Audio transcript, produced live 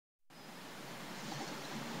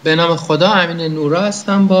به نام خدا، امین نورا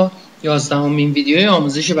هستم با 11مین ویدیوی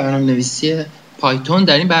آموزش برنامه نویسی پایتون.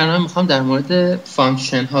 در این برنامه میخوام در مورد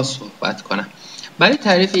فانکشن ها صحبت کنم. برای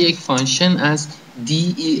تعریف یک فانکشن از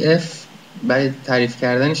def برای تعریف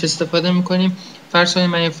کردنش استفاده میکنیم. فرض کنید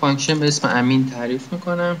من یک فانکشن به اسم امین تعریف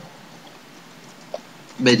میکنم.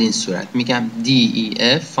 بدین صورت میگم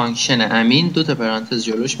def فانکشن امین، دو تا پرانتز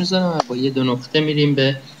جلوش میذارم و با یه دو نقطه میریم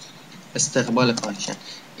به استقبال فانکشن.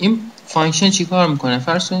 این فانکشن چی کار میکنه؟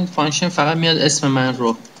 فرض کنید فانکشن فقط میاد اسم من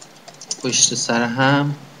رو پشت سر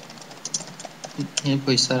هم، یعنی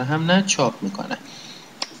پشت سر هم نه، چاپ میکنه.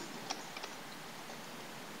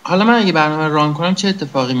 حالا من اگه برنامه ران کنم چه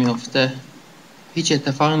اتفاقی میفته؟ هیچ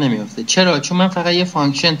اتفاقی نمیفته. چرا؟ چون من فقط یه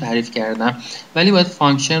فانکشن تعریف کردم، ولی باید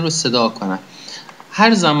فانکشن رو صدا کنم.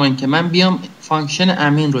 هر زمان که من بیام فانکشن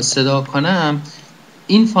امین رو صدا کنم،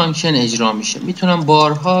 این فانکشن اجرا میشه. میتونم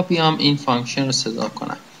بارها بیام این فانکشن رو صدا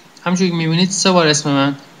کنم. همونجوری که میبینید 3 بار اسم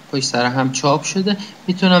من پشت سر هم چاپ شده.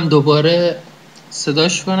 میتونم دوباره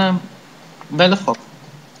صداش کنم. ولی خب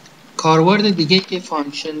کاربرد دیگه که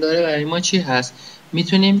فانکشن داره برای ما چی هست؟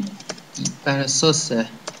 میتونیم بر اساس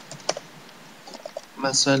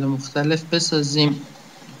مسائل مختلف بسازیم.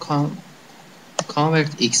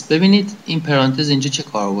 convert x. ببینید این پرانتز اینجا چه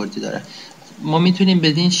کاربردی داره. ما میتونیم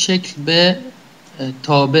بدین شکل به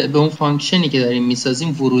تابع به اون فانکشنی که داریم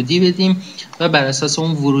میسازیم ورودی بدیم و بر اساس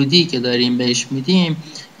اون ورودی که داریم بهش میدیم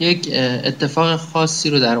یک اتفاق خاصی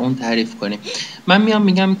رو در اون تعریف کنیم. من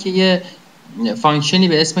میگم که یه فانکشنی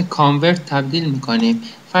به اسم convert تبدیل میکنیم.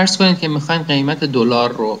 فرض کنید که میخوایم قیمت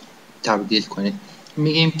دلار رو تبدیل کنید.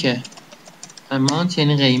 میگیم که amount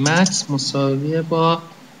یعنی قیمت مساویه با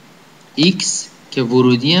x که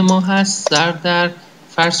ورودی ما هست ضرب در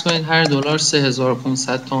فرض کنید هر دلار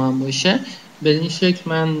 3500 تومان باشه. به این شکل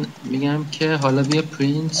من میگم که حالا بیا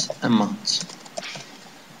print amount.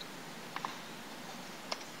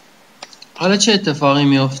 حالا چه اتفاقی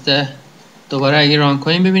میفته؟ دوباره اگه ران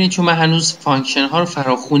کنیم ببینید چون من هنوز فانکشن ها رو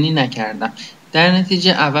فراخوانی نکردم، در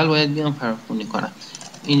نتیجه اول باید بیام فراخوانی کنم.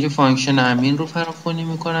 اینجا فانکشن امین رو فراخوانی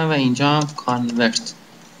میکنم و اینجا هم convert.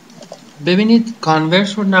 ببینید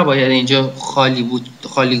کانورت رو نباید اینجا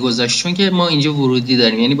خالی گذاشت، چون که ما اینجا ورودی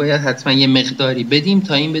داریم، یعنی باید حتما یه مقداری بدیم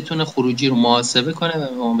تا این بتونه خروجی رو محاسبه کنه و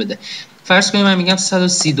به ما بده. فرض کنیم من میگم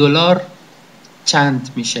 130 دلار چند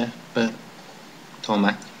میشه به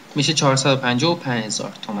تومن؟ میشه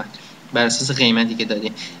 455,000 تومن بر اساس قیمتی که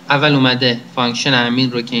دادیم. اول اومده فانکشن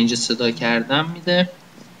امین رو که اینجا صدا کردم میده.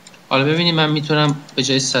 حالا ببینید من میتونم به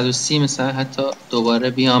جای 130 مثلا حتی دوباره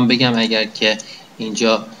بیام بگم اگر که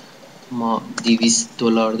اینجا ما 200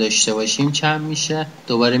 دلار داشته باشیم چند میشه.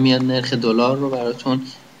 دوباره میاد نرخ دلار رو براتون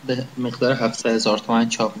به مقدار 700,000 تومان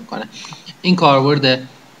چاپ میکنه. این کاربرد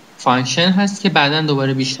فانکشن هست که بعدا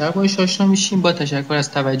دوباره بیشتر باهاش آشنا میشیم. با تشکر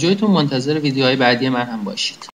از توجهتون، منتظر ویدیوهای بعدی من هم باشید.